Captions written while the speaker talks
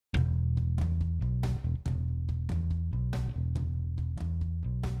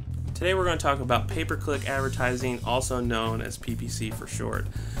Today we're going to talk about pay-per-click advertising, also known as PPC for short.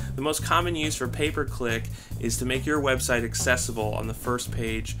 The most common use for pay-per-click is to make your website accessible on the first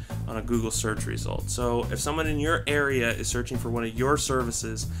page on a Google search result. So if someone in your area is searching for one of your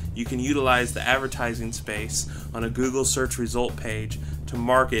services, you can utilize the advertising space on a Google search result page to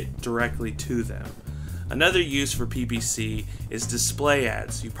market directly to them. Another use for PPC is display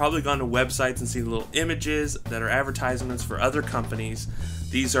ads. You've probably gone to websites and seen little images that are advertisements for other companies.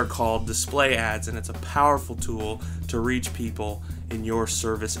 These are called display ads, and it's a powerful tool to reach people in your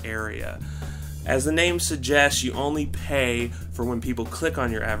service area. As the name suggests, you only pay for when people click on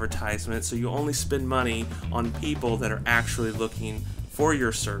your advertisement, so you only spend money on people that are actually looking for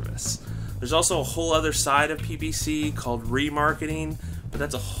your service. There's also a whole other side of PPC called remarketing, but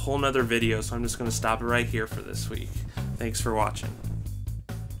that's a whole nother video, so I'm just going to stop it right here for this week. Thanks for watching.